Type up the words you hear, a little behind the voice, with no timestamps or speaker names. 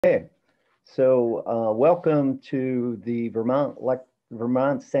Okay, so welcome to the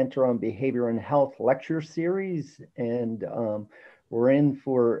Vermont Center on Behavior and Health lecture series, and we're in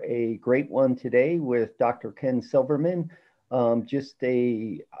for a great one today with Dr. Ken Silverman. Just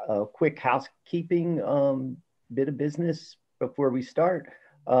a quick housekeeping bit of business before we start.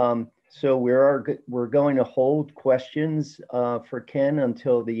 So we're going to hold questions for Ken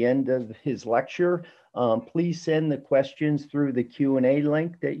until the end of his lecture. Please send the questions through the Q&A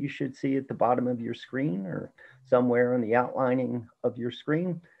link that you should see at the bottom of your screen or somewhere in the outlining of your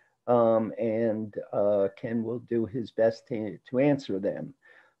screen. And Ken will do his best to answer them.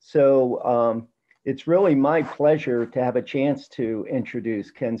 So it's really my pleasure to have a chance to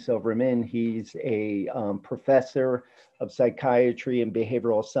introduce Ken Silverman. He's a professor of psychiatry and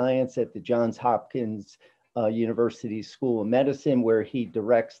behavioral science at the Johns Hopkins University School of Medicine, where he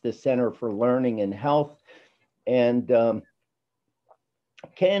directs the Center for Learning and Health. And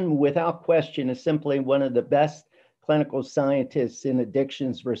Ken, without question, is simply one of the best clinical scientists in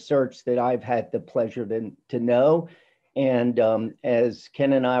addictions research that I've had the pleasure to know. And as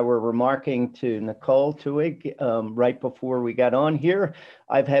Ken and I were remarking to Nicole Tuig right before we got on here,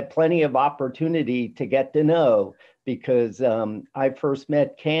 I've had plenty of opportunity to get to know, because I first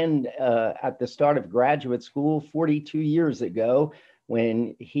met Ken at the start of graduate school 42 years ago,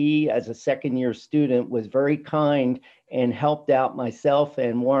 when he, as a second-year student, was very kind and helped out myself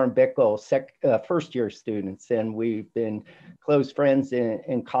and Warren Bickle, first-year students, and we've been close friends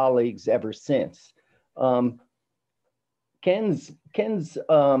and colleagues ever since. Ken's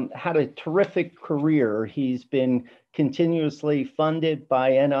had a terrific career. He's been continuously funded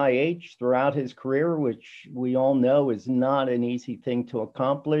by NIH throughout his career, which we all know is not an easy thing to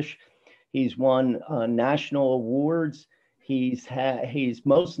accomplish. He's won national awards. He's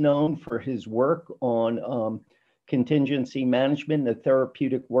most known for his work on contingency management in the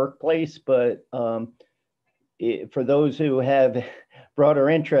therapeutic workplace, but for those who have broader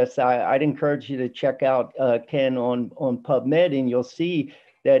interests, I'd encourage you to check out Ken on PubMed, and you'll see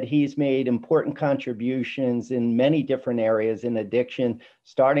that he's made important contributions in many different areas in addiction,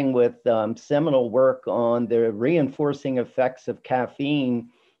 starting with seminal work on the reinforcing effects of caffeine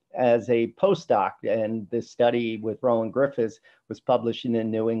as a postdoc. And this study with Rowan Griffiths was published in the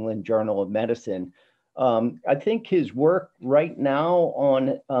New England Journal of Medicine. I think his work right now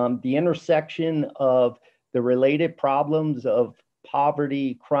on the intersection of the related problems of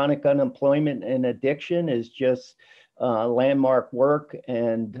poverty, chronic unemployment, and addiction is just landmark work.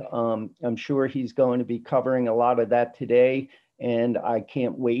 And I'm sure he's going to be covering a lot of that today. And I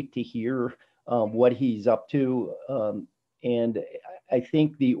can't wait to hear what he's up to. And I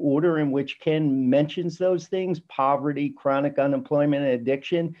think the order in which Ken mentions those things, poverty, chronic unemployment, and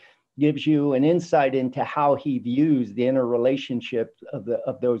addiction, gives you an insight into how he views the interrelationship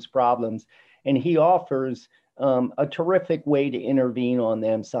of those problems. And he offers a terrific way to intervene on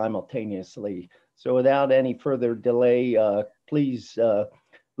them simultaneously. So without any further delay, please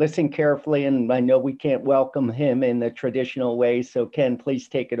listen carefully. And I know we can't welcome him in the traditional way. So Ken, please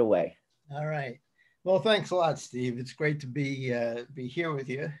take it away. All right. Well, thanks a lot, Steve. It's great to be here with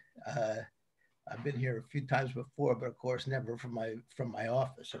you. I've been here a few times before, but of course, never from my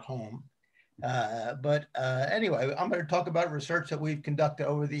office at home. Anyway, I'm going to talk about research that we've conducted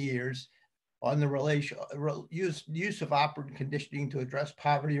over the years on the use of operant conditioning to address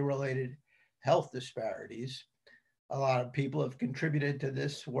poverty-related health disparities. A lot of people have contributed to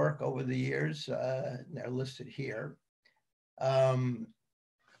this work over the years. They're listed here.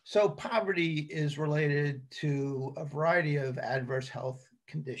 So poverty is related to a variety of adverse health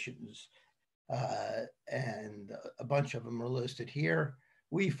conditions, and a bunch of them are listed here.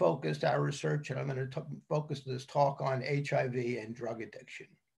 We focused our research, and I'm going to focus this talk on HIV and drug addiction.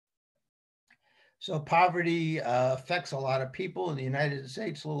 So poverty affects a lot of people in the United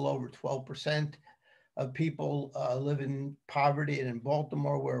States. A little over 12% of people live in poverty, and in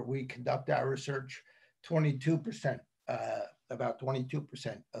Baltimore, where we conduct our research, 22%, about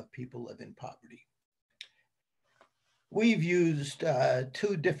 22% of people live in poverty. We've used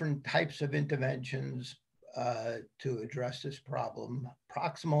two different types of interventions to address this problem: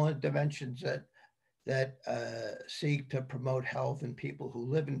 proximal interventions that seek to promote health in people who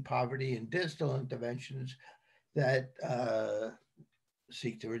live in poverty, and distal interventions that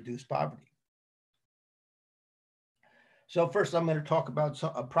seek to reduce poverty. So first, I'm going to talk about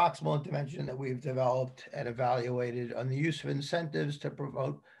a proximal intervention that we've developed and evaluated on the use of incentives to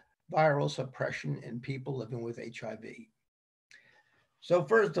promote viral suppression in people living with HIV. So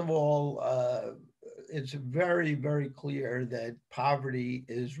first of all, it's very, very clear that poverty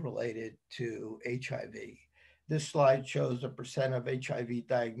is related to HIV. this slide shows the percent of HIV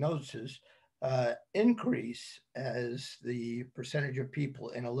diagnoses increase as the percentage of people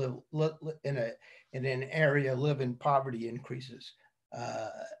in an area live in poverty increases.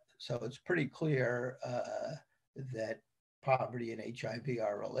 So it's pretty clear that poverty and HIV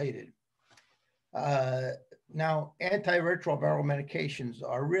are related. Now, antiretroviral medications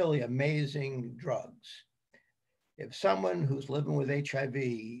are really amazing drugs. If someone who's living with HIV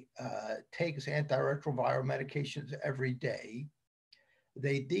takes antiretroviral medications every day,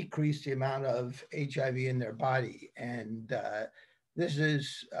 they decrease the amount of HIV in their body, and this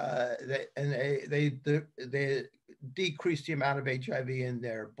is they decrease the amount of HIV in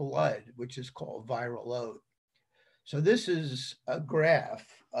their blood, which is called viral load. So this is a graph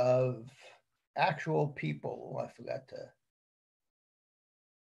of actual people. Oh, I forgot to.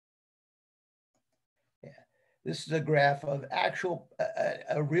 Yeah, this is a graph of actual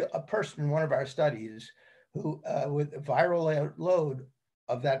a person in one of our studies who with viral load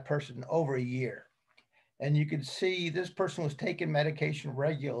of that person over a year. And you can see this person was taking medication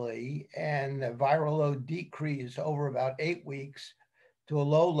regularly, and the viral load decreased over about 8 weeks to a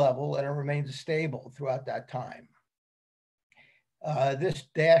low level, and it remains stable throughout that time. This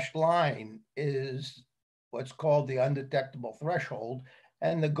dashed line is what's called the undetectable threshold,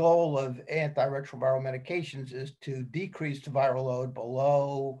 and the goal of antiretroviral medications is to decrease the viral load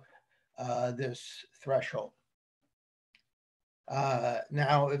below this threshold.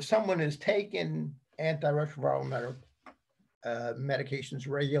 Now, if someone is taking antiretroviral medications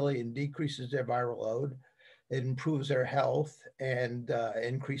regularly and decreases their viral load, it improves their health and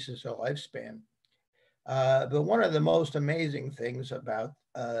increases their lifespan. But one of the most amazing things about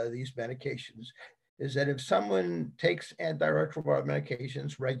these medications is that if someone takes antiretroviral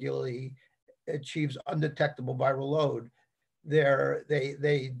medications regularly, achieves undetectable viral load,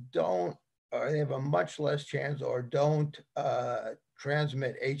 they don't, or they have a much less chance or don't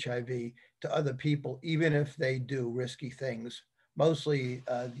transmit HIV to other people, even if they do risky things. Mostly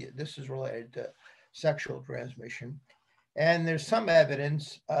this is related to sexual transmission. And there's some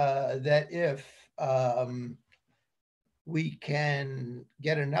evidence that if we can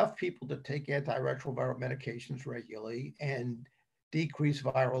get enough people to take antiretroviral medications regularly and decrease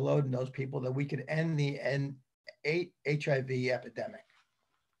viral load in those people, that we could end the HIV epidemic.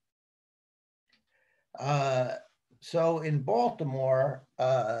 So in Baltimore,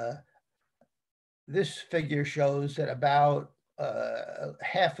 this figure shows that about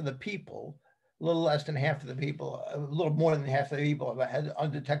half of the people, a little less than half of the people, a little more than half of the people have had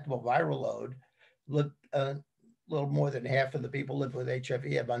undetectable viral load. A little more than half of the people live with HIV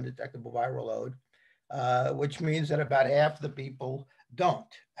have undetectable viral load, which means that about half of the people don't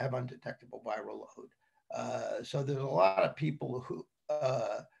have undetectable viral load. So there's a lot of people who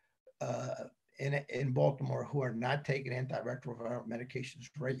in Baltimore who are not taking antiretroviral medications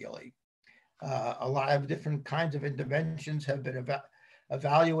regularly. A lot of different kinds of interventions have been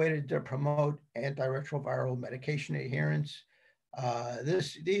evaluated to promote antiretroviral medication adherence.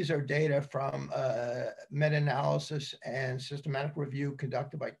 These are data from meta-analysis and systematic review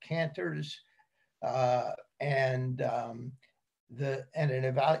conducted by Cantors,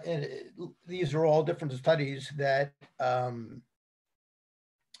 these are all different studies that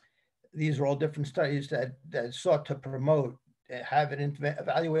sought to promote, have an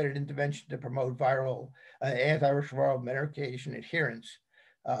evaluated intervention to promote antiretroviral medication adherence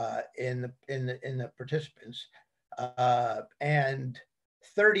in the participants, and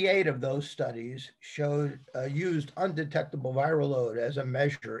 38 of those studies showed used undetectable viral load as a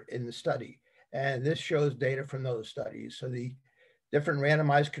measure in the study, and this shows data from those studies. So the different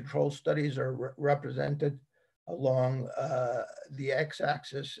randomized control studies are represented along the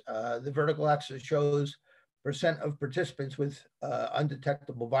x-axis. The vertical axis shows percent of participants with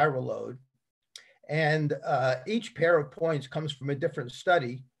undetectable viral load. And each pair of points comes from a different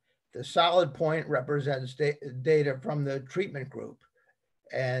study. The solid point represents data from the treatment group,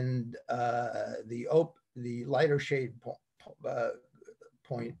 and the lighter shade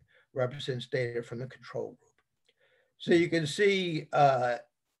point represents data from the control group. So you can see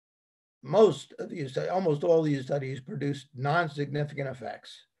almost all these studies produced non-significant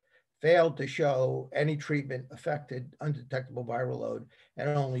effects, failed to show any treatment affected undetectable viral load, and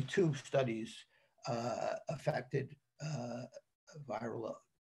only 2 studies affected viral load.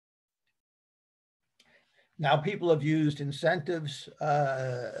 Now, people have used incentives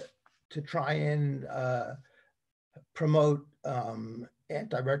to try and promote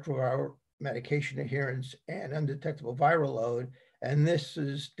antiretroviral medication adherence and undetectable viral load. And this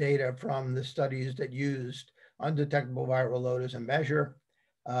is data from the studies that used undetectable viral load as a measure.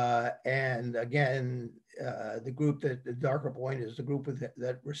 And again, the group that the darker point is the group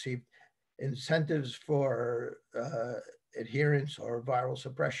that received incentives for adherence or viral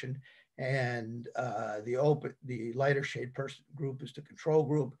suppression, and the lighter shade group is the control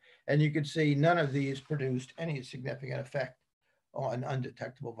group. And you can see none of these produced any significant effect on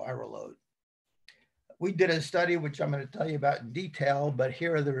undetectable viral load. We did a study, which I'm going to tell you about in detail, but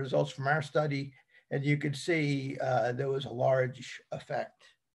here are the results from our study. And you can see there was a large effect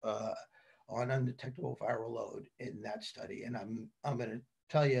on undetectable viral load in that study. And I'm going to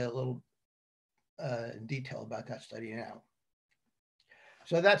tell you a little detail about that study now.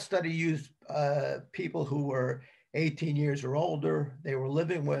 So that study used people who were 18 years or older. They were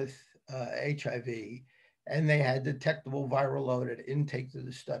living with HIV, and they had detectable viral load at intake to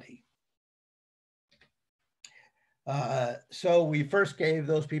the study. So we first gave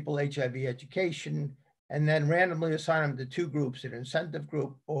those people HIV education and then randomly assigned them to two groups, an incentive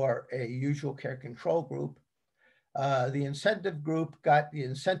group or a usual care control group. The incentive group got the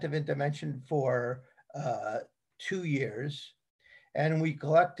incentive intervention for 2 years, and we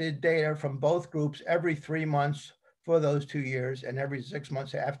collected data from both groups every 3 months for those 2 years and every 6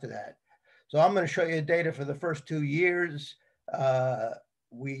 months after that. So I'm going to show you data for the first 2 years.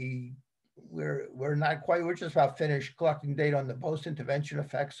 We're just about finished collecting data on the post-intervention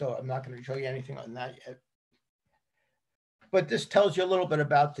effects, so I'm not going to show you anything on that yet. But this tells you a little bit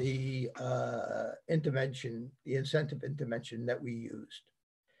about the intervention, the incentive intervention that we used.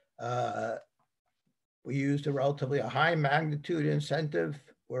 We used a relatively high magnitude incentive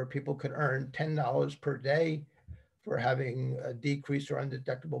where people could earn $10 per day for having a decreased or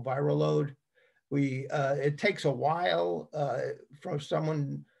undetectable viral load. It takes a while for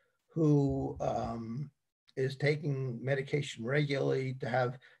someone who is taking medication regularly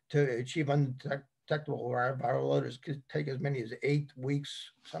to achieve undetectable viral load. It could take as many as 8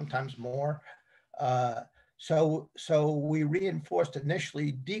 weeks, sometimes more. So we reinforced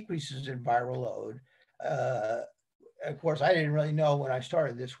initially decreases in viral load. Of course, I didn't really know when I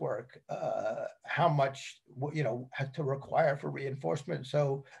started this work how much had to require for reinforcement.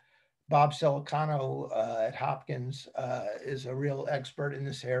 So Bob Silicano at Hopkins is a real expert in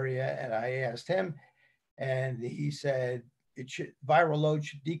this area, and I asked him, and he said viral load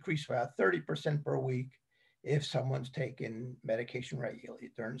should decrease about 30% per week if someone's taking medication regularly.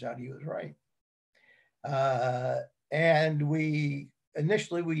 It turns out he was right. And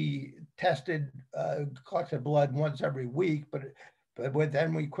initially we tested, collected blood once every week, but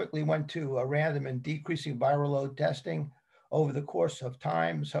then we quickly went to a random and decreasing viral load testing over the course of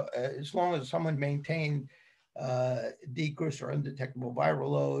time. So as long as someone maintained decreased or undetectable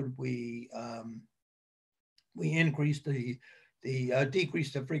viral load, we increased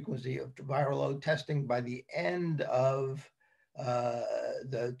decreased the frequency of viral load testing. By the end of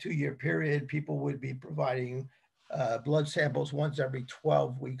the 2-year period, people would be providing blood samples once every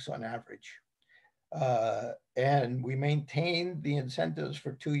 12 weeks on average. And we maintained the incentives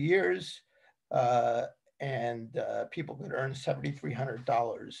for 2 years, and people could earn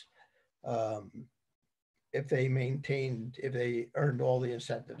 $7,300 if they earned all the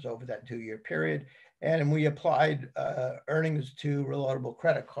incentives over that 2-year period. And we applied earnings to reloadable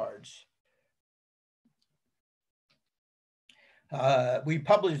credit cards. We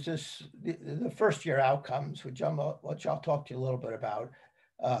published the first year outcomes, which I'll talk to you a little bit about.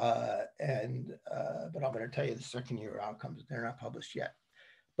 But I'm going to tell you the second year outcomes. They're not published yet.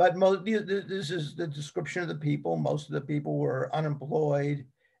 But this is the description of the people. Most of the people were unemployed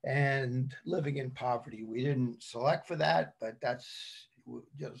and living in poverty. We didn't select for that, but that's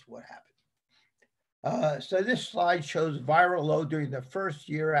just what happened. So this slide shows viral load during the first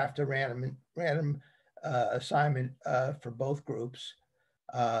year after random assignment for both groups.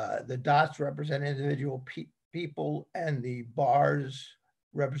 The dots represent individual people and the bars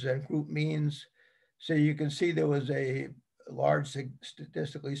represent group means. So you can see there was a large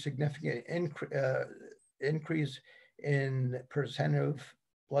statistically significant increase in percent of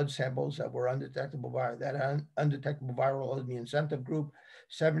blood samples that were undetectable viral load in the incentive group.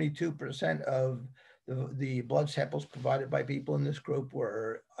 72% of the blood samples provided by people in this group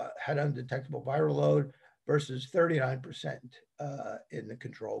had undetectable viral load versus 39% in the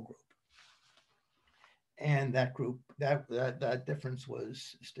control group. And that difference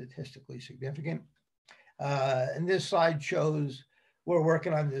was statistically significant. And this slide shows, we're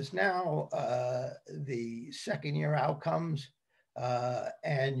working on this now, the second year outcomes.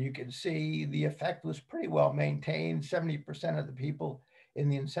 And you can see the effect was pretty well maintained. 70% of the people in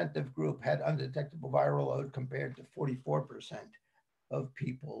the incentive group had undetectable viral load compared to 44% of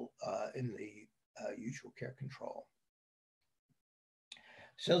people in the usual care control.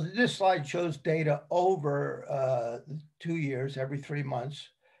 So this slide shows data over 2 years, every 3 months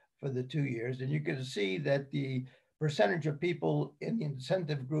for the 2 years. And you can see that the percentage of people in the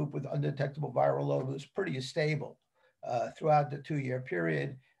incentive group with undetectable viral load was pretty stable throughout the 2-year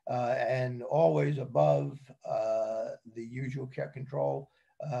period and always above the usual care control,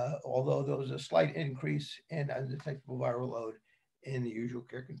 although there was a slight increase in undetectable viral load in the usual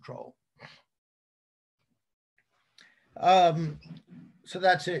care control. So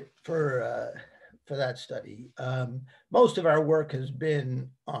that's it for that study. Most of our work has been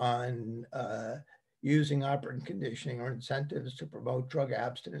on using operant conditioning or incentives to promote drug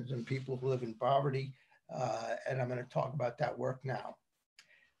abstinence in people who live in poverty, and I'm going to talk about that work now.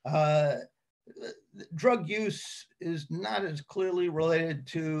 Drug use is not as clearly related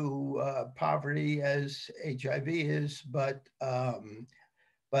to poverty as HIV is, but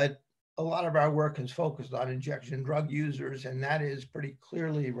a lot of our work is focused on injection drug users, and that is pretty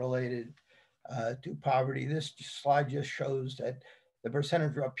clearly related to poverty. This slide just shows that the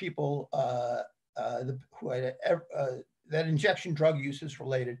percentage of people that injection drug use is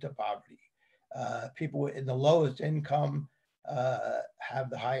related to poverty. People in the lowest income have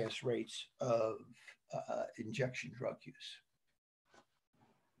the highest rates of injection drug use.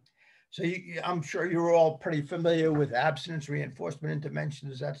 So I'm sure you're all pretty familiar with abstinence reinforcement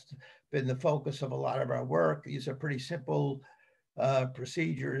interventions. That's been the focus of a lot of our work. These are pretty simple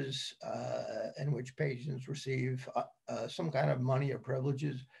procedures in which patients receive some kind of money or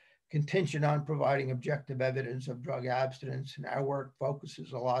privileges contingent on providing objective evidence of drug abstinence. And our work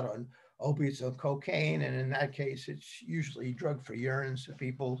focuses a lot on opiates and cocaine. And in that case, it's usually drug-free urine. So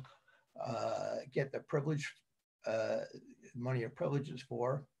people get the privilege, money or privileges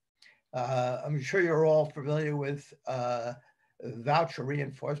for. I'm sure you're all familiar with voucher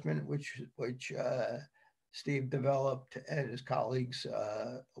reinforcement, which Steve developed and his colleagues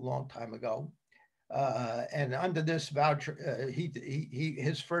a long time ago. And under this voucher,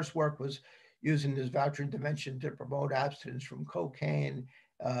 his first work was using this voucher intervention to promote abstinence from cocaine,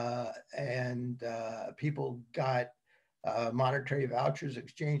 and people got monetary vouchers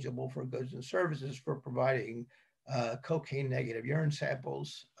exchangeable for goods and services for providing cocaine negative urine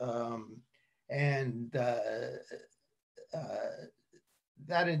samples.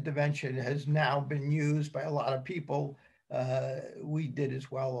 That intervention has now been used by a lot of people. We did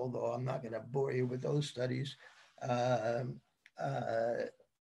as well, although I'm not going to bore you with those studies.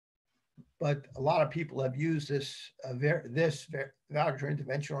 But a lot of people have used this voucher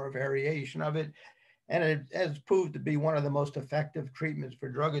intervention or a variation of it, and it has proved to be one of the most effective treatments for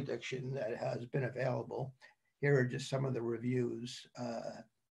drug addiction that has been available. Here are just some of the reviews.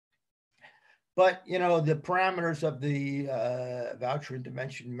 But, you know, the parameters of the voucher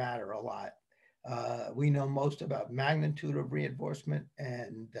intervention matter a lot. We know most about magnitude of reinforcement,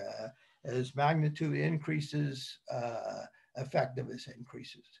 and as magnitude increases, effectiveness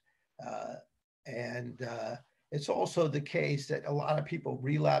increases. It's also the case that a lot of people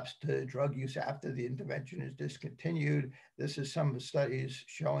relapse to drug use after the intervention is discontinued. This is some of the studies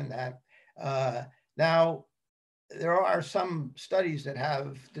showing that. Now, there are some studies that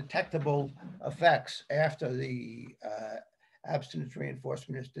have detectable effects after the abstinence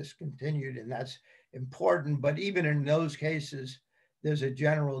reinforcement is discontinued, and that's important. But even in those cases, there's a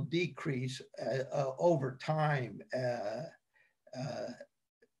general decrease over time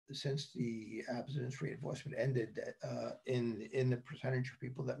since the abstinence reinforcement ended in the percentage of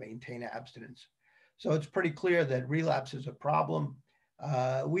people that maintain abstinence. So it's pretty clear that relapse is a problem.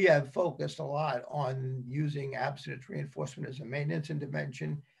 We have focused a lot on using abstinence reinforcement as a maintenance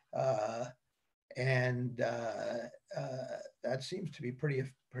intervention, and that seems to be pretty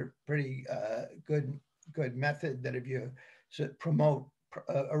good method. That if you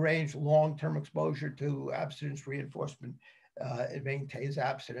arrange long-term exposure to abstinence reinforcement, it maintains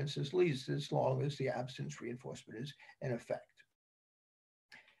abstinence at least as long as the abstinence reinforcement is in effect.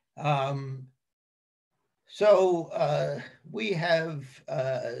 We have,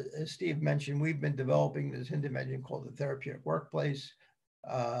 as Steve mentioned, we've been developing this intervention called the therapeutic workplace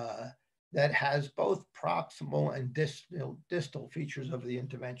that has both proximal and distal features of the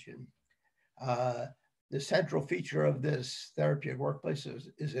intervention. The central feature of this therapeutic workplace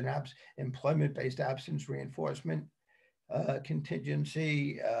is an employment-based abstinence reinforcement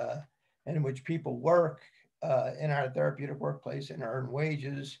contingency in which people work in our therapeutic workplace and earn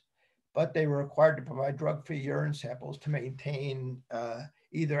wages, but they were required to provide drug-free urine samples to maintain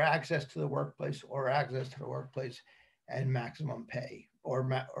either access to the workplace or access to the workplace and maximum pay or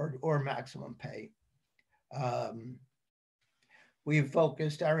maximum pay. We've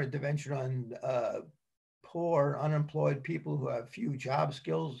focused our intervention on poor, unemployed people who have few job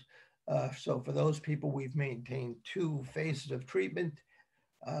skills. So for those people, we've maintained 2 phases of treatment,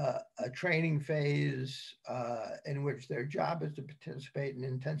 a training phase in which their job is to participate in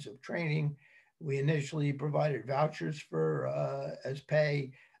intensive training. We initially provided vouchers for as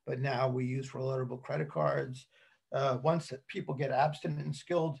pay, but now we use reloadable credit cards. Once people get abstinent and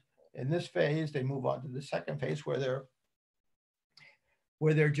skilled in this phase, they move on to the second phase where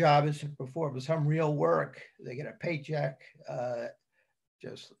their job is to perform some real work. They get a paycheck,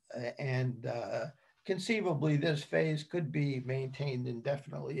 and conceivably this phase could be maintained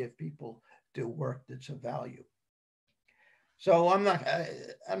indefinitely if people do work that's of value. So I'm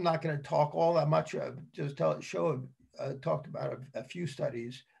not going to talk all that much. Just talked about a few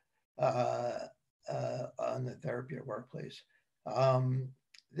studies on the therapy at workplace.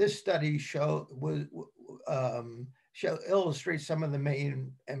 This study illustrates some of the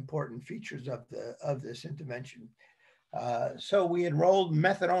main important features of this intervention. So we enrolled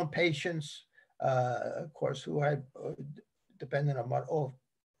methadone patients, of course, who had dependent on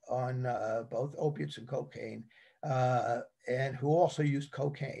both opiates and cocaine, and who also used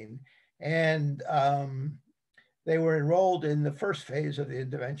cocaine. And they were enrolled in the first phase of the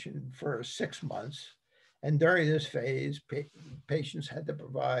intervention for 6 months. And during this phase, patients had to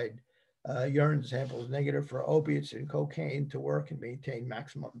provide urine samples negative for opiates and cocaine to work and maintain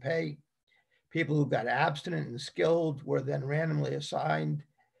maximum pay. People who got abstinent and skilled were then randomly assigned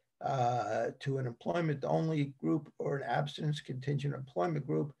to an employment-only group or an abstinence contingent employment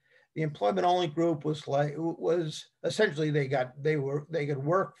group. The employment-only group was essentially they could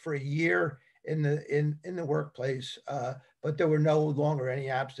work for a year in the workplace, but there were no longer any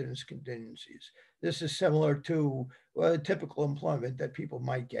abstinence contingencies. This is similar to typical employment that people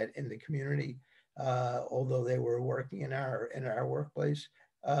might get in the community, although they were working in our workplace.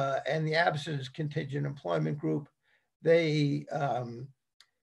 And the abstinence contingent employment group, they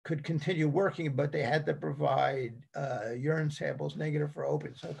could continue working, but they had to provide urine samples negative for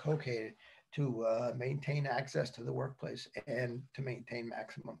opiates and cocaine to maintain access to the workplace and to maintain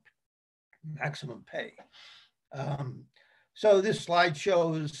maximum pay. So this slide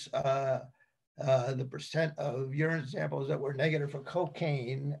shows the percent of urine samples that were negative for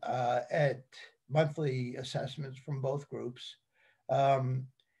cocaine at monthly assessments from both groups.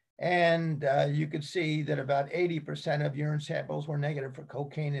 And you could see that about 80% of urine samples were negative for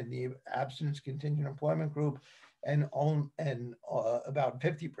cocaine in the abstinence contingent employment group, and about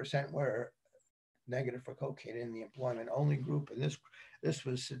 50% were negative for cocaine in the employment only group. And this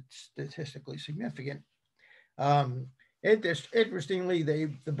was statistically significant. Interestingly,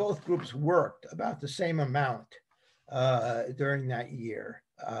 the both groups worked about the same amount during that year.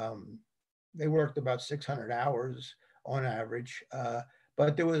 They worked about 600 hours on average,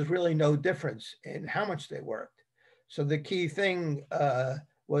 but there was really no difference in how much they worked. So the key thing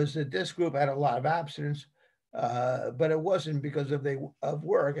was that this group had a lot of abstinence, but it wasn't because of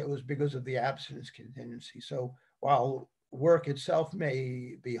work, it was because of the abstinence contingency. So while work itself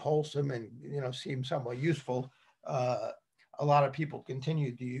may be wholesome and seem somewhat useful, a lot of people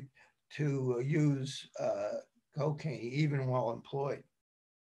continued to use cocaine even while employed.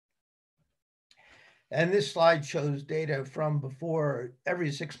 And this slide shows data from before,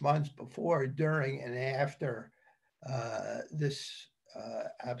 every 6 months before, during, and after this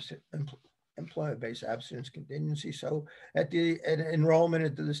employment-based abstinence contingency. So at enrollment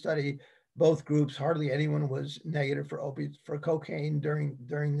into the study, both groups, hardly anyone was negative for opiates, for cocaine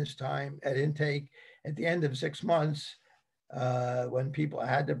during this time at intake. At the end of 6 months, when people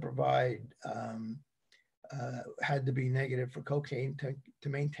had to provide, had to be negative for cocaine to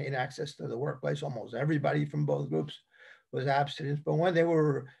maintain access to the workplace, almost everybody from both groups was abstinent. But when they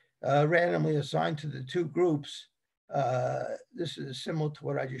were randomly assigned to the 2 groups, this is similar to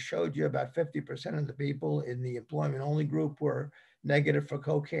what I just showed you. About 50% of the people in the employment only group were negative for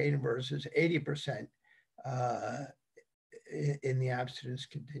cocaine versus 80% in the abstinence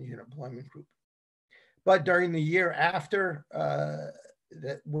contingent employment group. But during the year after,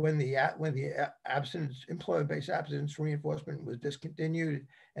 when the abstinence, employment-based abstinence reinforcement was discontinued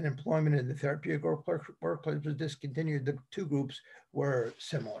and employment in the therapeutic workplace was discontinued, the 2 groups were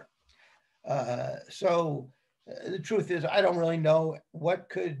similar. So the truth is, I don't really know what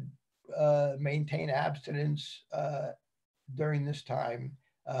could maintain abstinence during this time,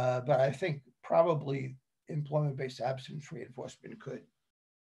 but I think probably employment-based abstinence reinforcement could.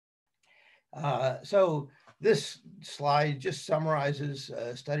 So this slide just summarizes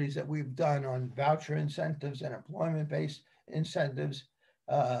studies that we've done on voucher incentives and employment-based incentives.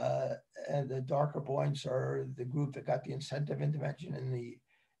 And the darker points are the group that got the incentive intervention, and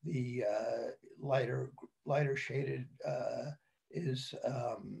the lighter lighter shaded is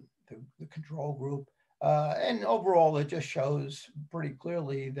the control group. And overall, it just shows pretty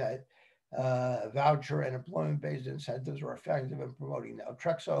clearly that voucher and employment-based incentives are effective in promoting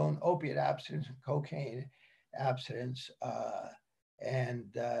naltrexone, opiate abstinence, and cocaine abstinence.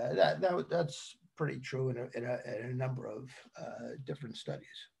 That's pretty true in a number of different studies.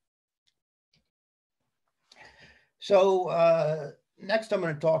 So next, I'm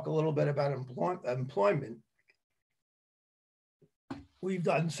going to talk a little bit about employment. We've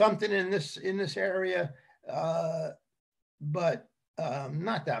done something in this area, but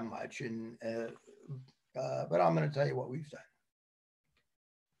not that much. But I'm going to tell you what we've done.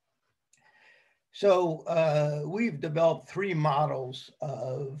 So we've developed 3 models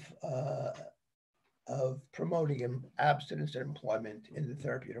of promoting abstinence and employment in the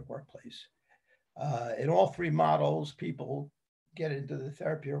therapeutic workplace. In all 3 models, people get into the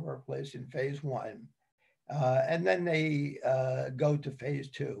therapeutic workplace in phase 1. And then they go to phase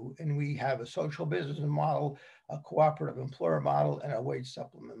 2, and we have a social business model, a cooperative employer model, and a wage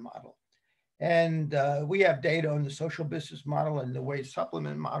supplement model. And we have data on the social business model and the wage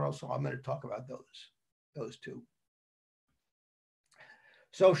supplement model, so I'm going to talk about those 2.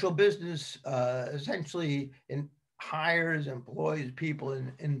 Social business essentially hires, employs people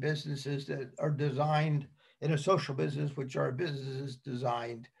in businesses that are designed in a social business, which are businesses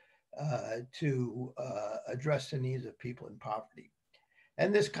designed to address the needs of people in poverty.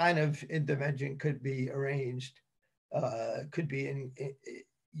 And this kind of intervention could be arranged, could be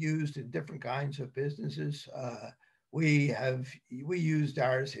used in different kinds of businesses. We used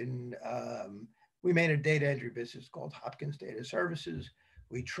ours in, we made a data entry business called Hopkins Data Services.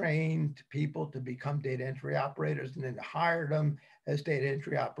 We trained people to become data entry operators and then hired them as data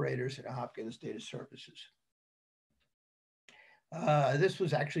entry operators at Hopkins Data Services. This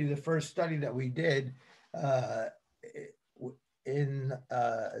was actually the first study that we did in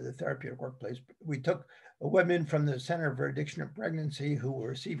the therapeutic workplace. We took women from the Center for Addiction and Pregnancy who were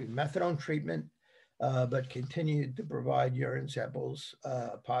receiving methadone treatment, but continued to provide urine samples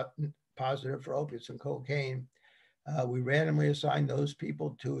positive for opiates and cocaine. We randomly assigned those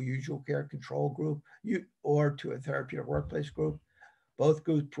people to a usual care control group or to a therapeutic workplace group. Both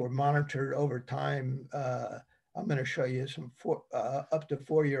groups were monitored over time. I'm going to show you some up to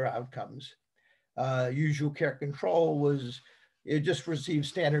 4-year outcomes. Usual care control it just received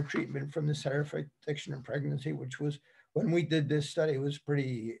standard treatment from the Center for Addiction and Pregnancy, which was, when we did this study, was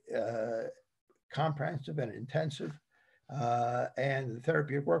pretty comprehensive and intensive. And the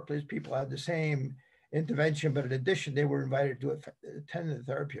therapeutic workplace people had the same intervention, but in addition, they were invited to attend the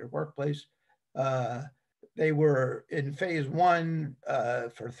therapeutic workplace. They were in phase 1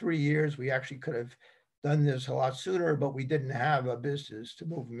 for 3 years. We actually could have done this a lot sooner, but we didn't have a business to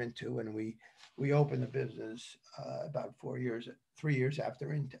move them into, and we opened the business about 3 years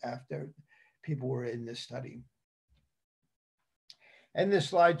after people were in this study. And this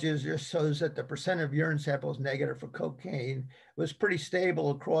slide just shows that the percent of urine samples negative for cocaine was pretty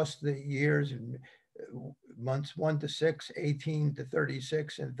stable across the years, in months 1 to 6, 18 to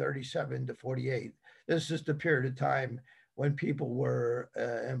 36, and 37 to 48. This is the period of time when people were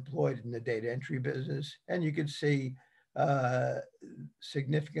employed in the data entry business. And you can see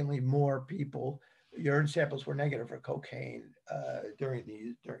significantly more people, urine samples were negative for cocaine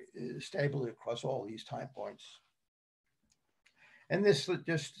stably across all these time points. And this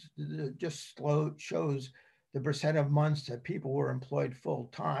just shows the percent of months that people were employed full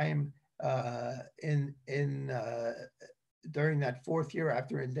time during that 4th year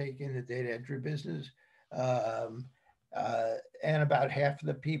after taking the data entry business. And about half of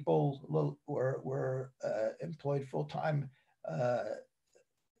the people were employed full time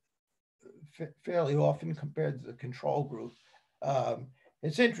fairly often compared to the control group.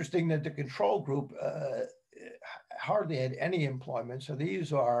 It's interesting that the control group hardly had any employment. So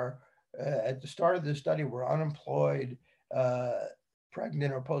these are, at the start of the study, were unemployed,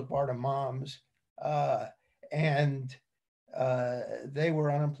 pregnant or postpartum moms, and they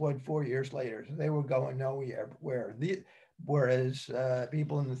were unemployed 4 years later. So they were going nowhere. Whereas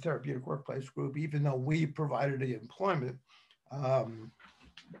people in the therapeutic workplace group, even though we provided the employment,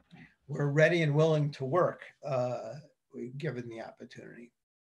 were ready and willing to work given the opportunity.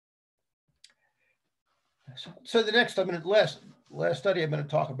 So the next, last study I'm going to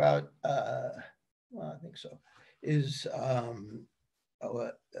talk about, well, I think so, is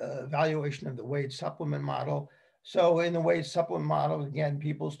evaluation of the wage supplement model. So in the wage supplement model, again,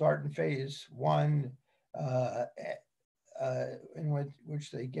 people start in phase 1, in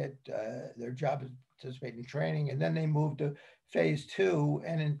which they get their job is participate in training, and then they move to phase 2,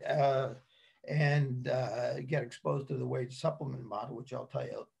 and and get exposed to the wage supplement model, which I'll tell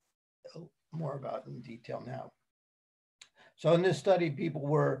you more about in detail now. So in this study, people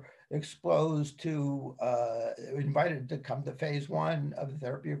were exposed to, invited to come to phase 1 of the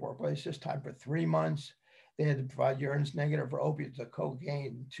therapeutic workplace, this time for 3 months. They had to provide urines negative for opiates or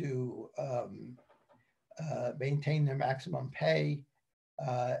cocaine to maintain their maximum pay.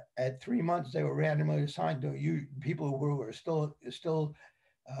 At 3 months, they were randomly assigned to people who were still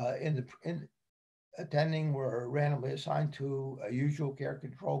attending were randomly assigned to a usual care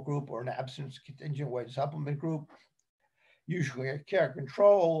control group or an abstinence contingent wage supplement group. Usual care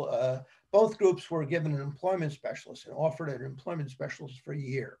control, both groups were given an employment specialist and offered an employment specialist for a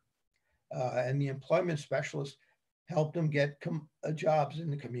year. And the employment specialist helped them get jobs in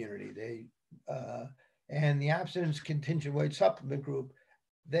the community. And the abstinence contingent wage supplement group,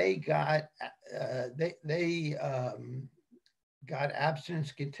 they got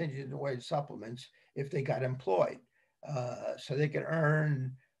abstinence contingent wage supplements if they got employed. So they could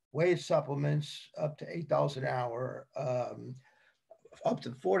earn wage supplements up to $8 an hour, up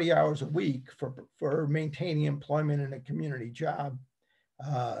to 40 hours a week for maintaining employment in a community job.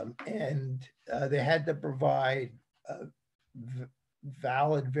 And they had to provide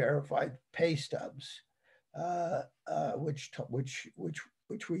valid verified pay stubs, which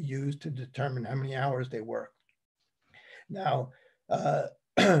we used to determine how many hours they worked. Now,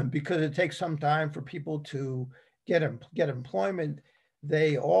 because it takes some time for people to get employment,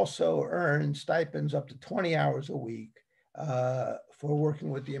 they also earn stipends up to 20 hours a week for working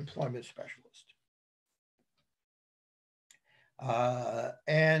with the employment specialist.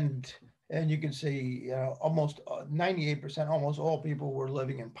 And you can see, almost 98%, almost all people were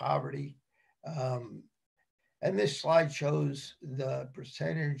living in poverty. And this slide shows the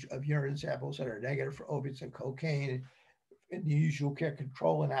percentage of urine samples that are negative for opiates and cocaine in the usual care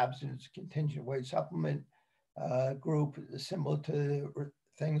control and abstinence contingent wage supplement group, similar to the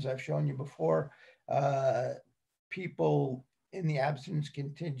things I've shown you before. People in the abstinence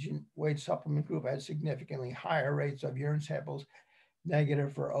contingent wage supplement group had significantly higher rates of urine samples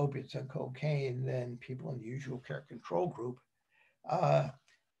negative for opiates and cocaine than people in the usual care control group.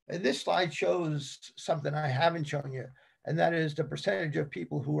 And this slide shows something I haven't shown you, and that is the percentage of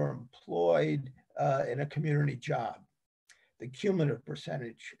people who are employed in a community job, the cumulative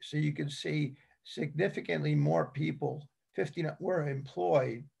percentage. So you can see significantly more people, 50, were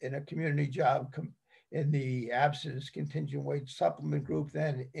employed in a community job in the abstinence contingent wage supplement group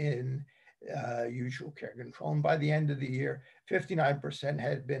than in usual care control. And by the end of the year, 59%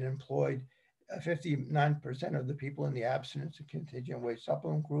 had been employed. 59% of the people in the abstinence and contingent wage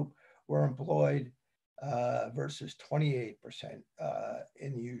supplement group were employed versus 28%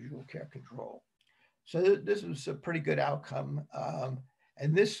 in the usual care control. So this was a pretty good outcome.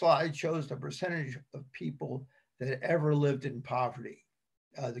 And this slide shows the percentage of people that ever lived in poverty,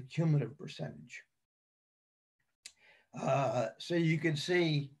 the cumulative percentage. So you can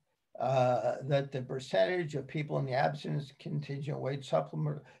see that the percentage of people in the abstinence contingent wage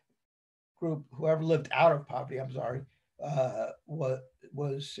supplement group who ever lived out of poverty,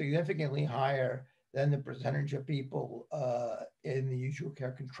 was significantly higher than the percentage of people in the usual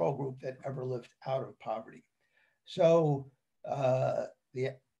care control group that ever lived out of poverty. So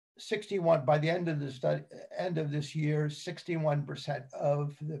the 61, by the end of the study, end of this year, 61%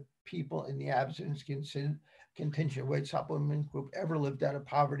 of the people in the abstinence contingent wage supplement group ever lived out of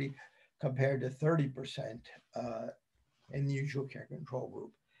poverty, compared to 30% in the usual care control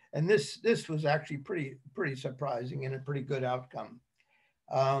group. And this was actually pretty surprising and a pretty good outcome.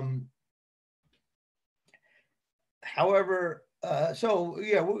 However, so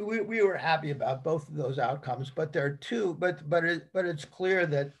yeah, we were happy about both of those outcomes, but there are two. But it's clear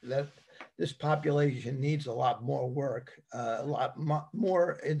that this population needs a lot more work, a lot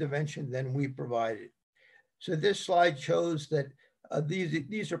more intervention than we provided. So this slide shows that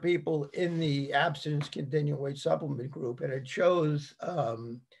these are people in the abstinence contingent wage supplement group, and it shows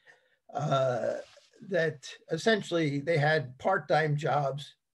that essentially they had part-time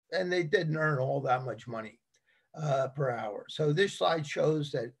jobs and they didn't earn all that much money per hour. So this slide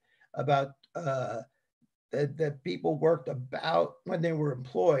shows that about that people worked about, when they were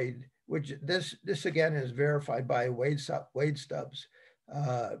employed, which this again is verified by wage stubs.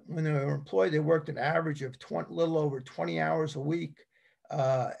 When they were employed, they worked an average of little over 20 hours a week,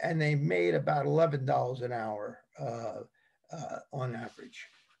 and they made about $11 an hour on average,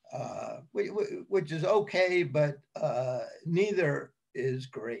 which is okay, but neither is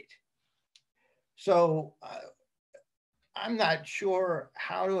great. So I'm not sure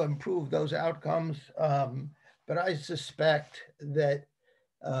how to improve those outcomes, but I suspect that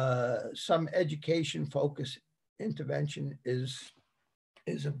some education-focused intervention is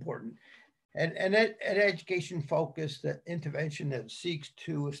important. And an education-focused intervention that seeks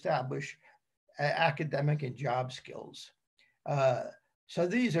to establish academic and job skills. So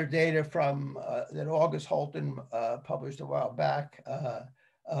these are data from that August Holton published a while back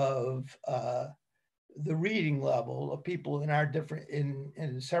of the reading level of people in our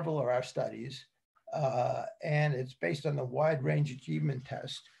in several of our studies. And it's based on the wide range achievement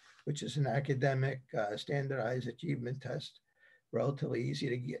test, which is an academic standardized achievement test, relatively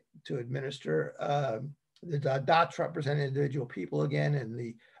easy to administer. The dots represent individual people again, and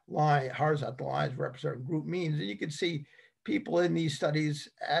the horizontal lines represent group means. And you can see people in these studies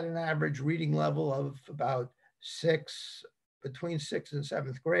at an average reading level of about between 6th and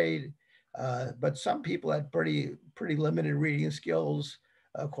 7th grade. But some people had pretty limited reading skills.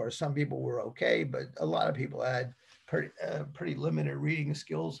 Of course, some people were okay, but a lot of people had pretty limited reading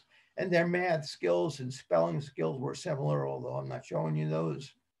skills. And their math skills and spelling skills were similar, although I'm not showing you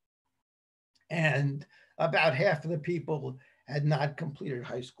those. And about half of the people had not completed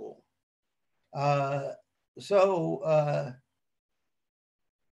high school. Whoops.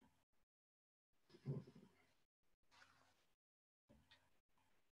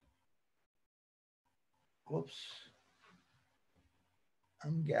 I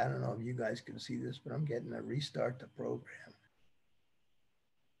don't know if you guys can see this, but I'm getting a restart the program.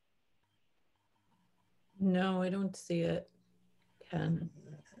 No, I don't see it, Ken.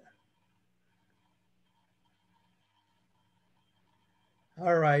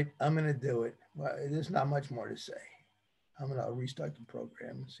 All right, I'm going to do it. Well, there's not much more to say. I'm going to restart the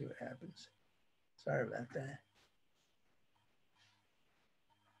program and see what happens. Sorry about that.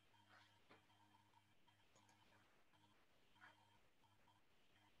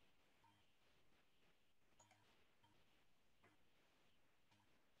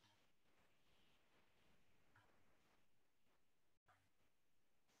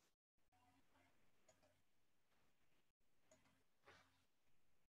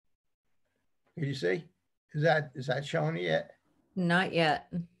 Can you see? Is that showing it yet? Not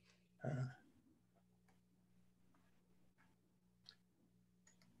yet.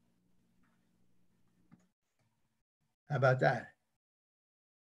 How about that?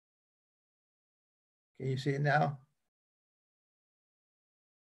 Can you see it now?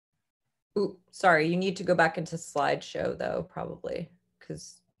 Ooh, sorry, you need to go back into slideshow though, probably,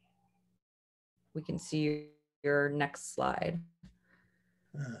 because we can see your next slide.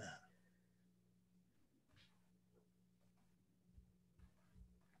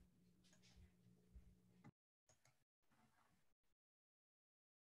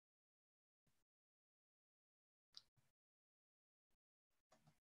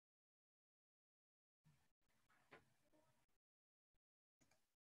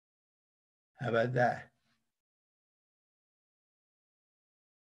 How about that?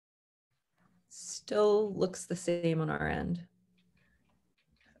 Still looks the same on our end.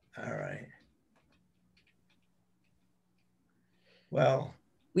 All right. Well,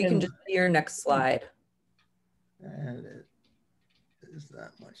 we can just see your next slide. There's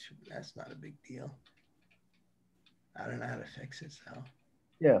not much. That's not a big deal. I don't know how to fix it, so.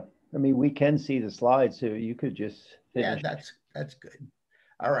 Yeah, I mean, we can see the slides, so you could just finish. Yeah, that's good.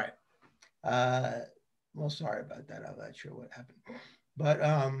 All right. Well, sorry about that. I'm not sure what happened, but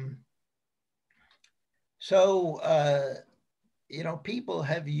you know, people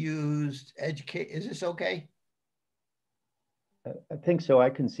have used educate. Is this okay? I think so.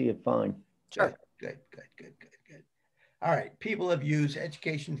 I can see it fine. Sure. Good. All right. People have used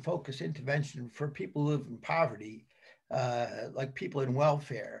education-focused intervention for people who live in poverty, like people in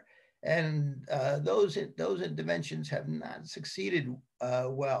welfare. And those interventions have not succeeded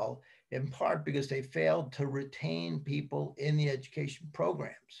well, in part because they failed to retain people in the education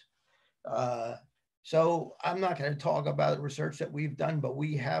programs. So I'm not going to talk about research that we've done, but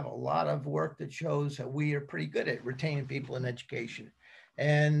we have a lot of work that shows that we are pretty good at retaining people in education.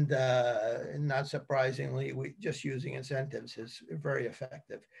 And not surprisingly, just using incentives is very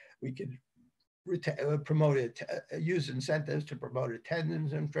effective. We could use incentives to promote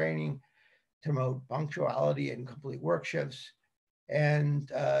attendance and training, to promote punctuality and complete work shifts, and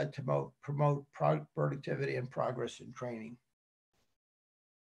to promote productivity and progress in training.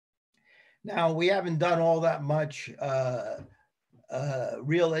 Now, we haven't done all that much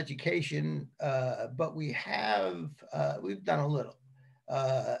real education, but we've done a little.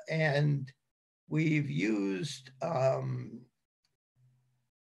 And we've used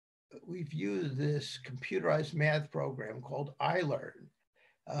this computerized math program called iLearn.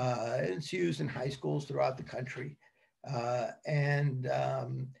 It's used in high schools throughout the country.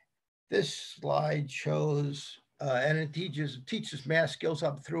 This slide shows, and it teaches math skills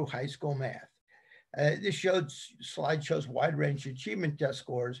up through high school math. This slide shows wide range achievement test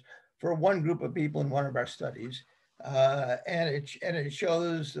scores for one group of people in one of our studies. And it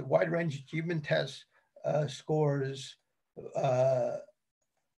shows the wide range achievement test scores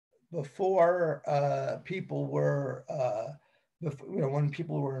before people were, when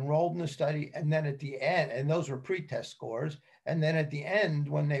people were enrolled in the study, and then at the end, and those were pre-test scores. And then at the end,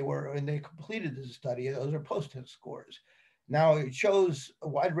 when they completed the study, those are post-test scores. Now it shows a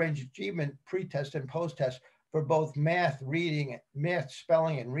wide range of achievement pre-test and post-test for both math,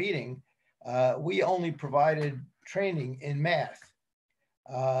 spelling, and reading. We only provided training in math.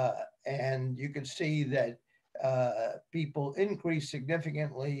 And you can see that people increased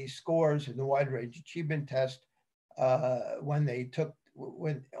significantly scores in the wide range achievement test when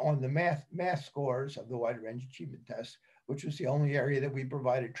on the math scores of the wide range achievement test, which was the only area that we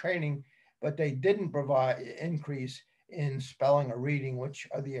provided training, but they didn't provide increase in spelling or reading, which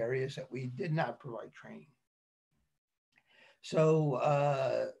are the areas that we did not provide training. So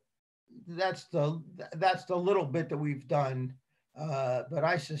that's the little bit that we've done. But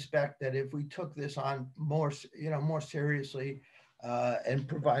I suspect that if we took this on more seriously and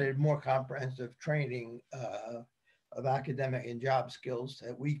provided more comprehensive training of academic and job skills,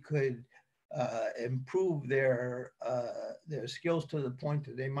 that we could improve their skills to the point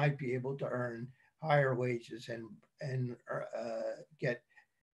that they might be able to earn higher wages and get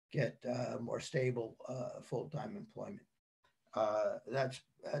more stable full-time employment. That's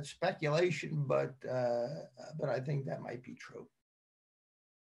speculation, but I think that might be true.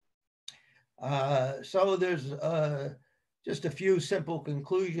 So there's just a few simple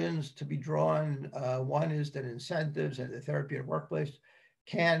conclusions to be drawn. One is that incentives at the therapeutic workplace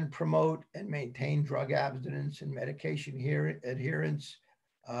can promote and maintain drug abstinence and medication adherence.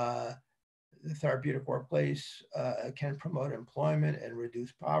 The therapeutic workplace can promote employment and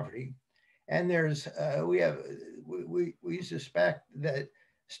reduce poverty. And there's we suspect that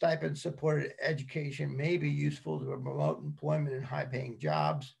stipend-supported education may be useful to promote employment in high-paying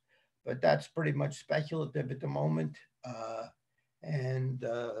jobs, but that's pretty much speculative at the moment, and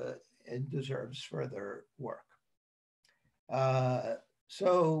it deserves further work.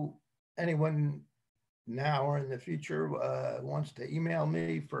 So anyone now or in the future wants to email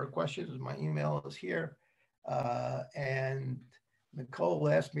me for questions, my email is here. And Nicole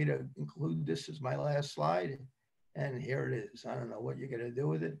asked me to include this as my last slide, and here it is. I don't know what you're going to do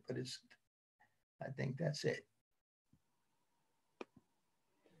with it, but I think that's it.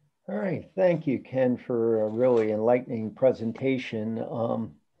 All right, thank you, Ken, for a really enlightening presentation.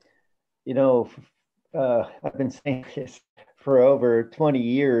 I've been saying this for over 20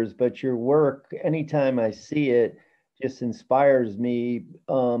 years, but your work, anytime I see it, just inspires me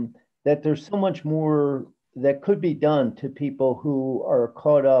that there's so much more that could be done to people who are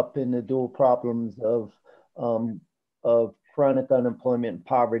caught up in the dual problems of chronic unemployment,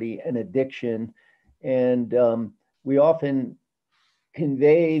 poverty, and addiction. And we often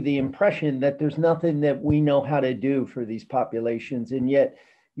convey the impression that there's nothing that we know how to do for these populations. And yet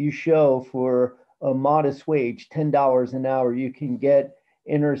you show for a modest wage, $10 an hour, you can get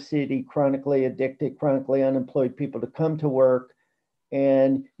inner city, chronically addicted, chronically unemployed people to come to work,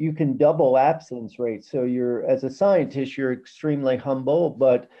 and you can double absence rates. So as a scientist, you're extremely humble,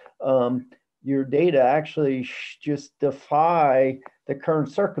 but your data actually just defy the current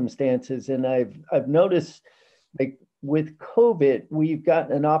circumstances. And I've noticed, like with COVID, we've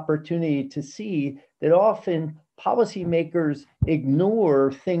gotten an opportunity to see that often policymakers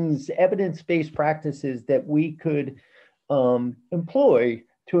ignore things, evidence-based practices that we could employ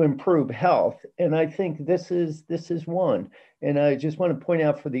to improve health. And I think this is one. And I just want to point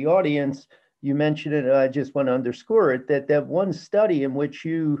out for the audience, you mentioned it, and I just want to underscore it, that one study in which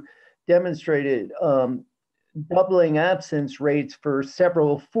you demonstrated doubling absence rates for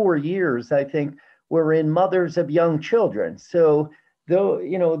 4 years, I think, were in mothers of young children. So though,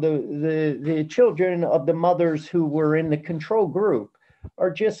 the children of the mothers who were in the control group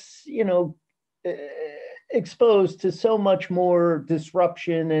are just, exposed to so much more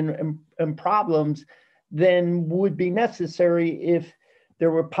disruption and problems than would be necessary if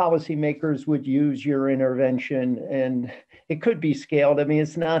there were policymakers would use your intervention, and it could be scaled. I mean,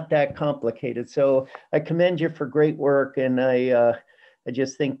 it's not that complicated. So I commend you for great work, and I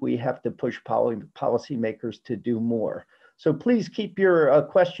just think we have to push policymakers to do more. So please keep your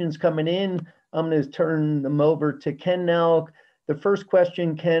questions coming in. I'm going to turn them over to Ken now. The first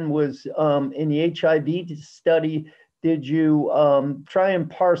question, Ken, was in the HIV study, did you try and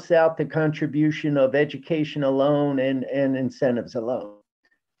parse out the contribution of education alone and incentives alone?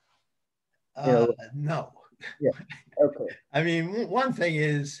 No. Yeah. Okay. I mean, one thing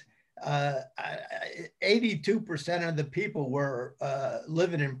is 82% of the people were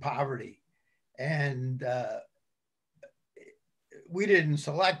living in poverty, and we didn't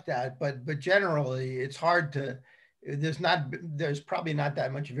select that, but generally it's hard to. There's probably not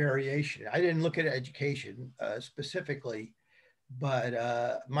that much variation. I didn't look at education specifically,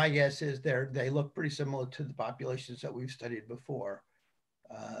 but my guess is they look pretty similar to the populations that we've studied before.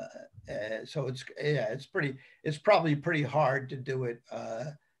 So it's probably pretty hard to do it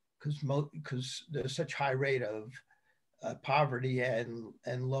because there's such high rate of poverty and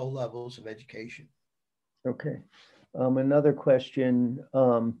low levels of education. Okay. Another question.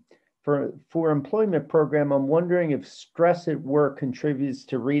 For employment program, I'm wondering if stress at work contributes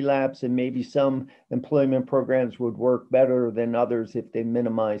to relapse, and maybe some employment programs would work better than others if they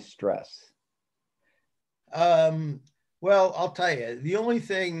minimize stress. Well, I'll tell you, the only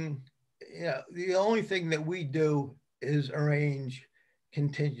thing that we do is arrange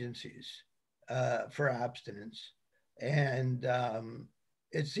contingencies for abstinence, and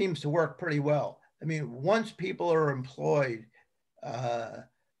it seems to work pretty well. I mean, once people are employed,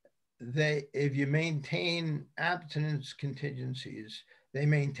 if you maintain abstinence contingencies, they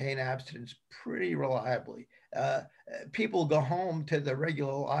maintain abstinence pretty reliably. People go home to their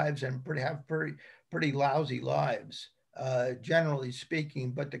regular lives and have pretty lousy lives, generally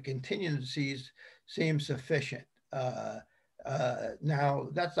speaking, but the contingencies seem sufficient. Now,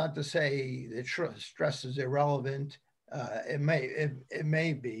 that's not to say that stress is irrelevant. It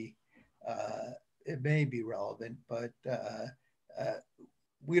may be relevant, but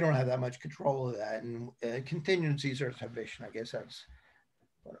we don't have that much control of that, and contingencies are sufficient. I guess that's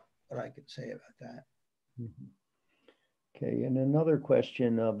what I could say about that. Mm-hmm. Okay, and another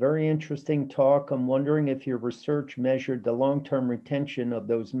question, a very interesting talk. I'm wondering if your research measured the long-term retention of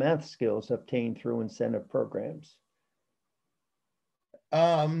those math skills obtained through incentive programs.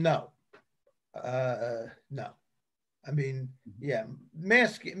 No. No. I mean, yeah,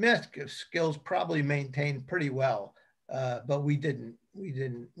 math skills probably maintained pretty well, but we didn't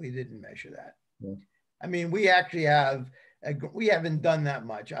measure that. Yeah. I mean, we actually we haven't done that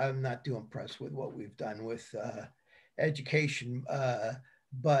much. I'm not too impressed with what we've done with education,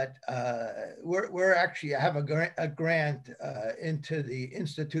 but we're actually have a grant into the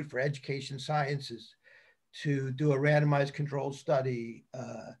Institute for Education Sciences to do a randomized controlled study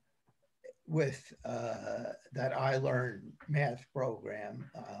with that iLearn math program.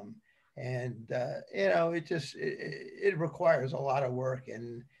 And it requires a lot of work,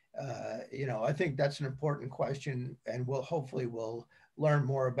 and I think that's an important question, and hopefully we'll learn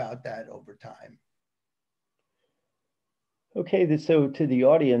more about that over time. Okay, so to the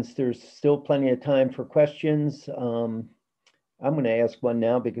audience, there's still plenty of time for questions. I'm going to ask one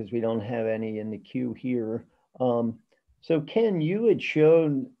now because we don't have any in the queue here. So Ken, you had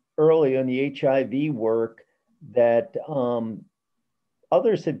shown early on the HIV work that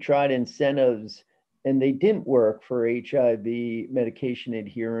others have tried incentives and they didn't work for HIV medication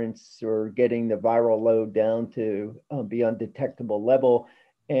adherence or getting the viral load down to be undetectable level.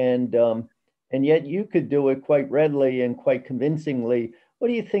 And yet you could do it quite readily and quite convincingly. What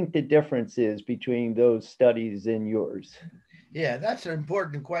do you think the difference is between those studies and yours? Yeah, that's an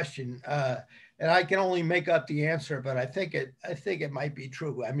important question. And I can only make up the answer, but I think it might be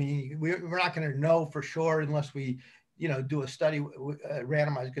true. I mean, we're not going to know for sure unless we, do a study, a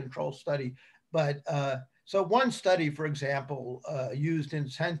randomized control study. But so one study, for example, used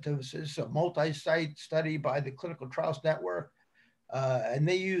incentives. Is a multi-site study by the Clinical Trials Network, and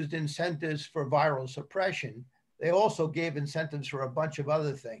they used incentives for viral suppression. They also gave incentives for a bunch of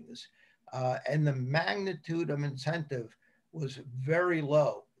other things, and the magnitude of incentive was very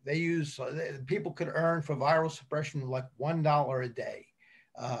low. People could earn for viral suppression like $1 a day,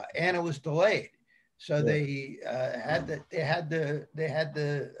 and it was delayed. So they had to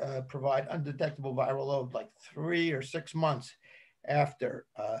provide undetectable viral load like 3 or 6 months after,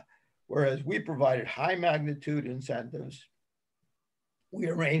 whereas we provided high magnitude incentives. We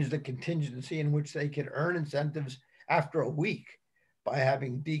arranged a contingency in which they could earn incentives after a week by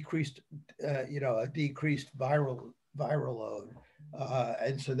having decreased viral load.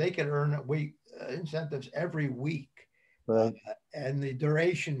 And so they could earn incentives every week. Right. And the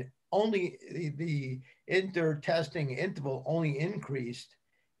duration the inter-testing interval only increased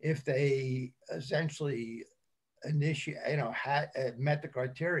if they essentially met the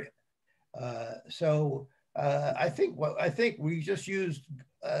criteria. I think we just used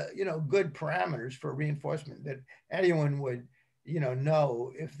good parameters for reinforcement that anyone would,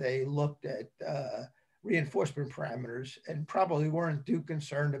 know if they looked at reinforcement parameters, and probably weren't too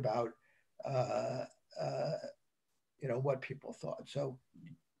concerned about, what people thought. So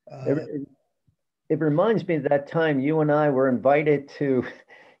it reminds me of that time you and I were invited to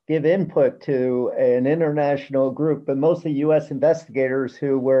give input to an international group, but mostly U.S. investigators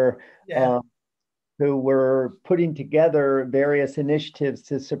who were putting together various initiatives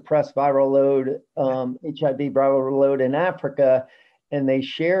to suppress viral load, HIV viral load in Africa. And they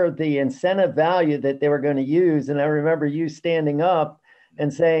shared the incentive value that they were going to use. And I remember you standing up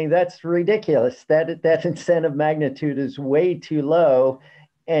and saying, that's ridiculous. That incentive magnitude is way too low.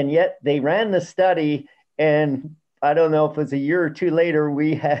 And yet they ran the study, and I don't know if it was a year or two later,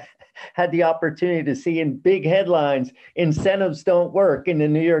 we had the opportunity to see in big headlines, incentives don't work, in the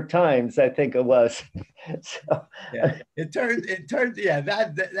New York Times, I think it was. So, it turned,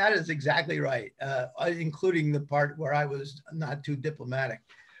 that is exactly right, including the part where I was not too diplomatic.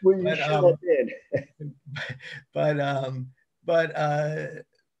 Well, you should have been.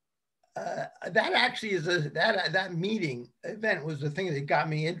 That actually is that meeting event was the thing that got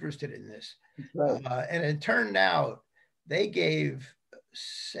me interested in this. Right. And it turned out they gave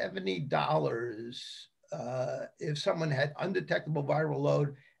 $70 if someone had undetectable viral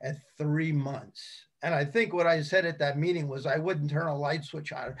load at 3 months. And I think what I said at that meeting was I wouldn't turn a light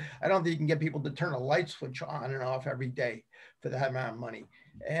switch on. I don't think you can get people to turn a light switch on and off every day for that amount of money.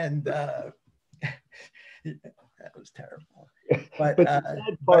 And that was terrible. But the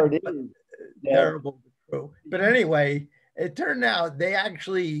sad part is terrible, but true. But anyway, it turned out they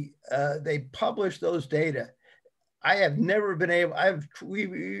actually they published those data. I have never been able.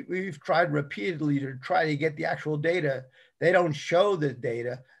 We've tried repeatedly to try to get the actual data. They don't show the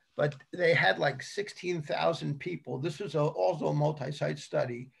data, but they had like 16,000 people. This was also a multi-site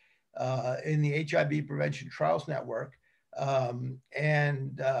study in the HIV Prevention Trials Network, and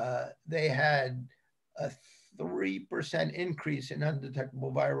they had a 3% increase in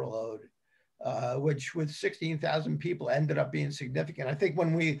undetectable viral load, which with 16,000 people ended up being significant. I think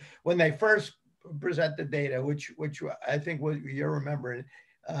when they first present the data, which I think what you're remembering,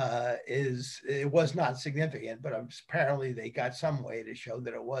 it was not significant, but apparently they got some way to show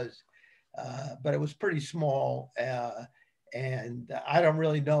that it was, but it was pretty small, and I don't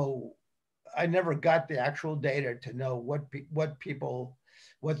really know. I never got the actual data to know what the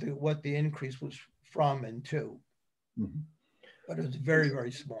increase was from and to, but it was very,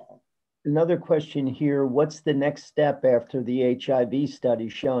 very small. Another question here, what's the next step after the HIV study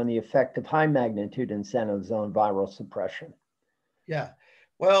showing the effect of high magnitude incentives on viral suppression? Yeah,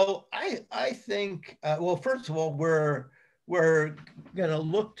 well, I think, well, first of all, we're going to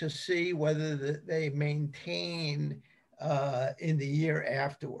look to see whether they maintain in the year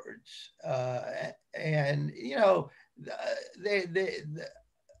afterwards. And,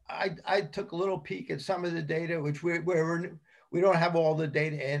 I took a little peek at some of the data, which we don't have all the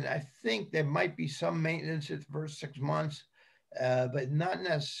data in. I think there might be some maintenance at the first 6 months, but not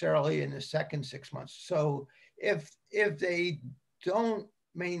necessarily in the second 6 months. So if they don't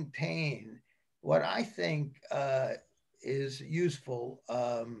maintain, what I think is useful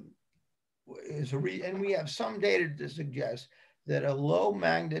is and we have some data to suggest that a low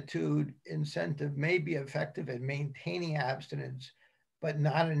magnitude incentive may be effective at maintaining abstinence, but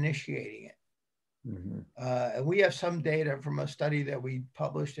not initiating it. And we have some data from a study that we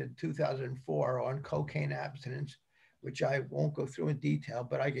published in 2004 on cocaine abstinence, which I won't go through in detail,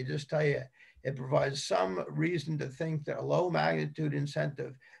 but I can just tell you it provides some reason to think that a low magnitude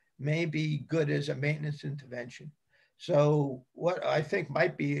incentive may be good as a maintenance intervention. So what I think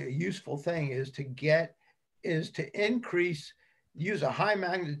might be a useful thing is to increase, use a high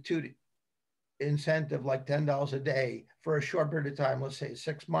magnitude incentive like $10 a day for a short period of time, let's say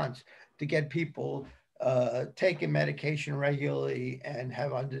 6 months, to get people taking medication regularly and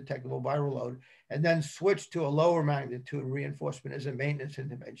have undetectable viral load, and then switch to a lower magnitude reinforcement as a maintenance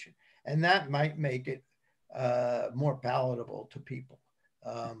intervention. And that might make it more palatable to people.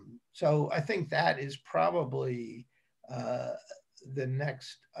 So I think that is probably the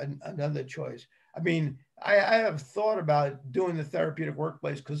next, another choice. I mean, I have thought about doing the therapeutic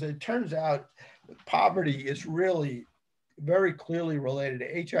workplace because it turns out poverty is really very clearly related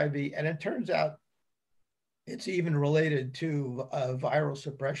to HIV. And it turns out it's even related to viral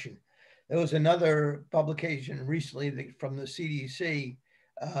suppression. There was another publication recently from the CDC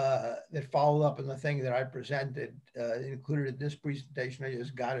that followed up on the thing that I presented, included in this presentation. I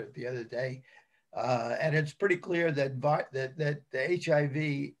just got it the other day. And it's pretty clear that the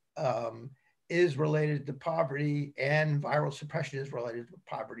HIV is related to poverty and viral suppression is related to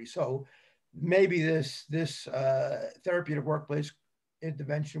poverty. So maybe this therapeutic workplace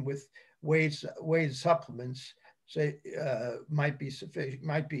intervention with wage supplements might be sufficient,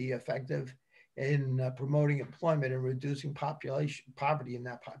 might be effective in promoting employment and reducing poverty in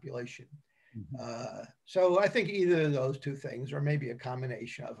that population. Mm-hmm. So I think either of those two things, or maybe a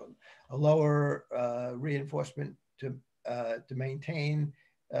combination of them, a lower reinforcement to maintain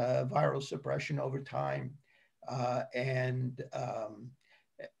viral suppression over time, and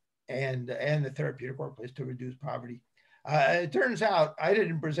the therapeutic workplace to reduce poverty. It turns out I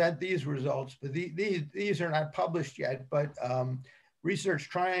didn't present these results, but these are not published yet, but Research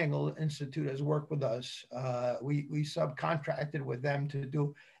Triangle Institute has worked with us. We subcontracted with them to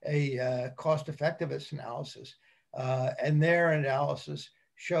do a cost effectiveness analysis. And their analysis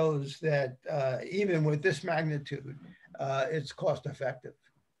shows that even with this magnitude, it's cost effective.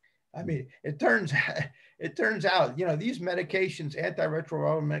 I mean, it turns out, you know, these medications,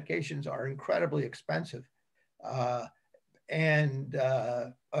 antiretroviral medications, are incredibly expensive.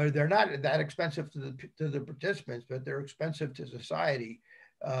 Or they're not that expensive to the participants, but they're expensive to society.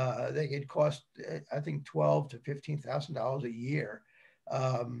 They could cost, I think, $12,000 to $15,000 a year.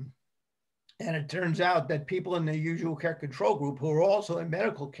 And it turns out that people in the usual care control group, who are also in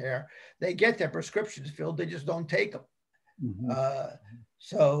medical care, they get their prescriptions filled, they just don't take them. Mm-hmm.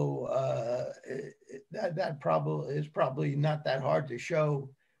 That probably is probably not that hard to show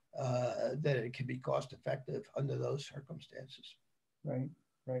that it can be cost effective under those circumstances. Right,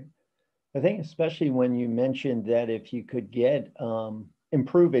 right. I think especially when you mentioned that if you could get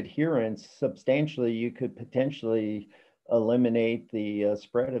improve adherence substantially, you could potentially eliminate the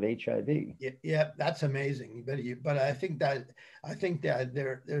spread of HIV. Yeah, that's amazing. But I think that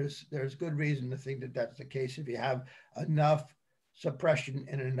there's good reason to think that that's the case. If you have enough suppression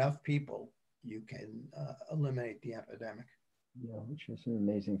in enough people, you can eliminate the epidemic. Yeah, which is an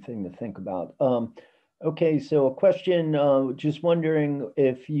amazing thing to think about. Okay, so a question, just wondering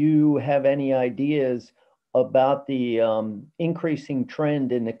if you have any ideas about the increasing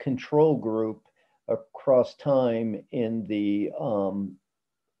trend in the control group across time in the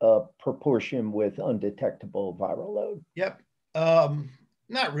proportion with undetectable viral load. Yep,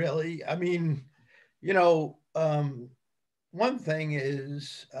 not really. I mean, you know, one thing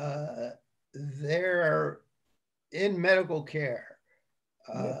is they're in medical care,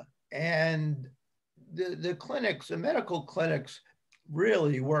 and the medical clinics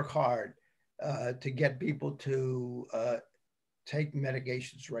really work hard to get people to take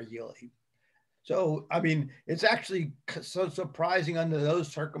medications regularly. So, I mean, it's actually so surprising under those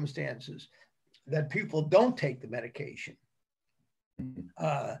circumstances that people don't take the medication.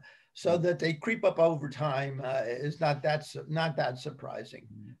 So that they creep up over time is not that surprising.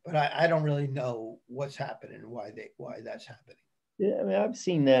 But I don't really know what's happening and why that's happening. Yeah, I mean, I've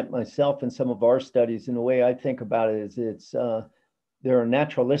seen that myself in some of our studies, and the way I think about it is there are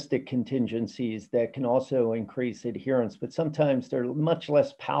naturalistic contingencies that can also increase adherence, but sometimes they're much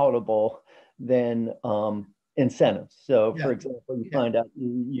less palatable than incentives. So, for example, you find out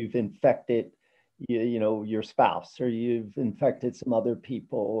you've infected you know, your spouse, or you've infected some other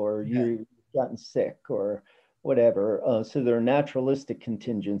people, or you've gotten sick or whatever. So there are naturalistic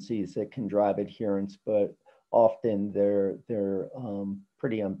contingencies that can drive adherence, but often they're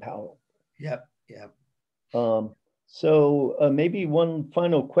pretty unpalatable. Yep. So maybe one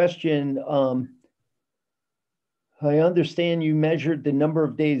final question. I understand you measured the number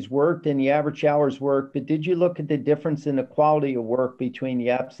of days worked and the average hours worked, but did you look at the difference in the quality of work between the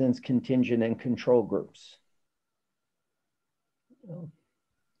abstinence contingent and control groups?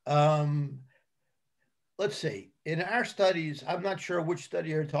 Let's see. In our studies, I'm not sure which study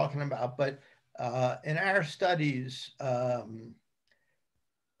you're talking about, but in our studies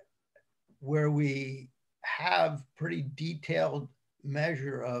where we have pretty detailed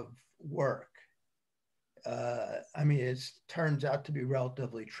measure of work, I mean, it turns out to be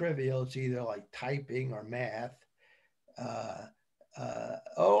relatively trivial. It's either like typing or math.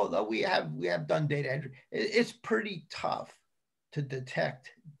 Although we have done data entry, it's pretty tough to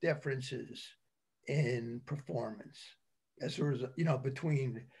detect differences in performance as a result, you know,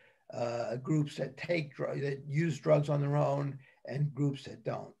 between groups that that use drugs on their own and groups that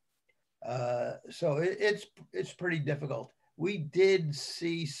don't. So it's pretty difficult. We did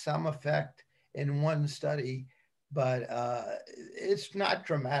see some effect in one study, but it's not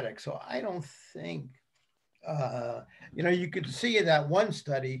dramatic. So I don't think, you know, you could see in that one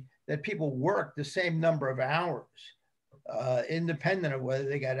study that people work the same number of hours, independent of whether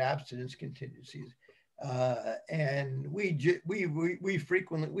they got abstinence contingencies. And we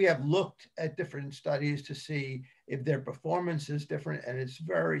frequently have looked at different studies to see if their performance is different, and it's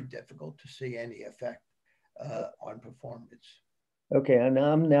very difficult to see any effect on performance. Okay, and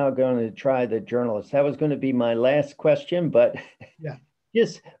I'm now going to try the journalist. That was going to be my last question, but yeah,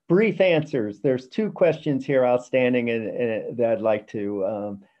 just brief answers. There's two questions here outstanding and that I'd like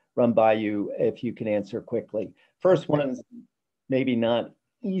to run by you if you can answer quickly. First one's maybe not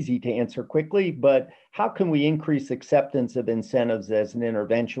easy to answer quickly, but how can we increase acceptance of incentives as an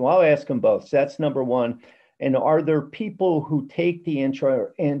intervention? Well, I'll ask them both. So that's number one. And are there people who take the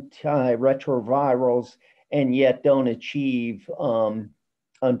antiretrovirals and yet don't achieve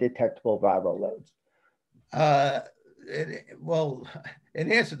undetectable viral loads? Well,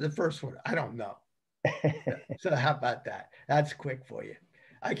 in answer to the first one, I don't know. So how about that? That's quick for you.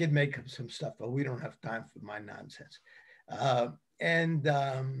 I could make up some stuff, but we don't have time for my nonsense.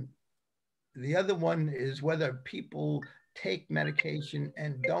 The other one is whether people take medication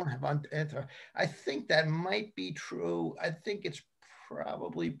and don't have I think that might be true. I think it's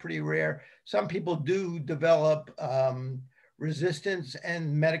probably pretty rare. Some people do develop resistance,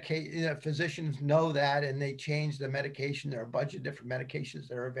 and physicians know that, and they change the medication. There are a bunch of different medications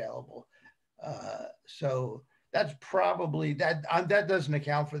that are available. So that's probably that doesn't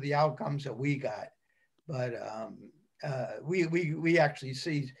account for the outcomes that we got, but we actually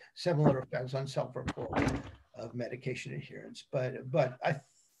see similar effects on self-report of medication adherence, but I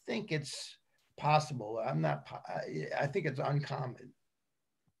think it's possible. I think it's uncommon.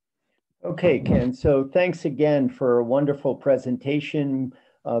 Okay, Ken, so thanks again for a wonderful presentation.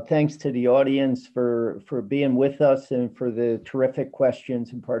 Thanks to the audience for being with us and for the terrific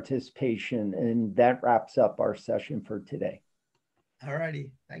questions and participation. And that wraps up our session for today. All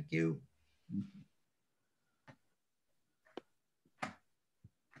righty, thank you. Mm-hmm.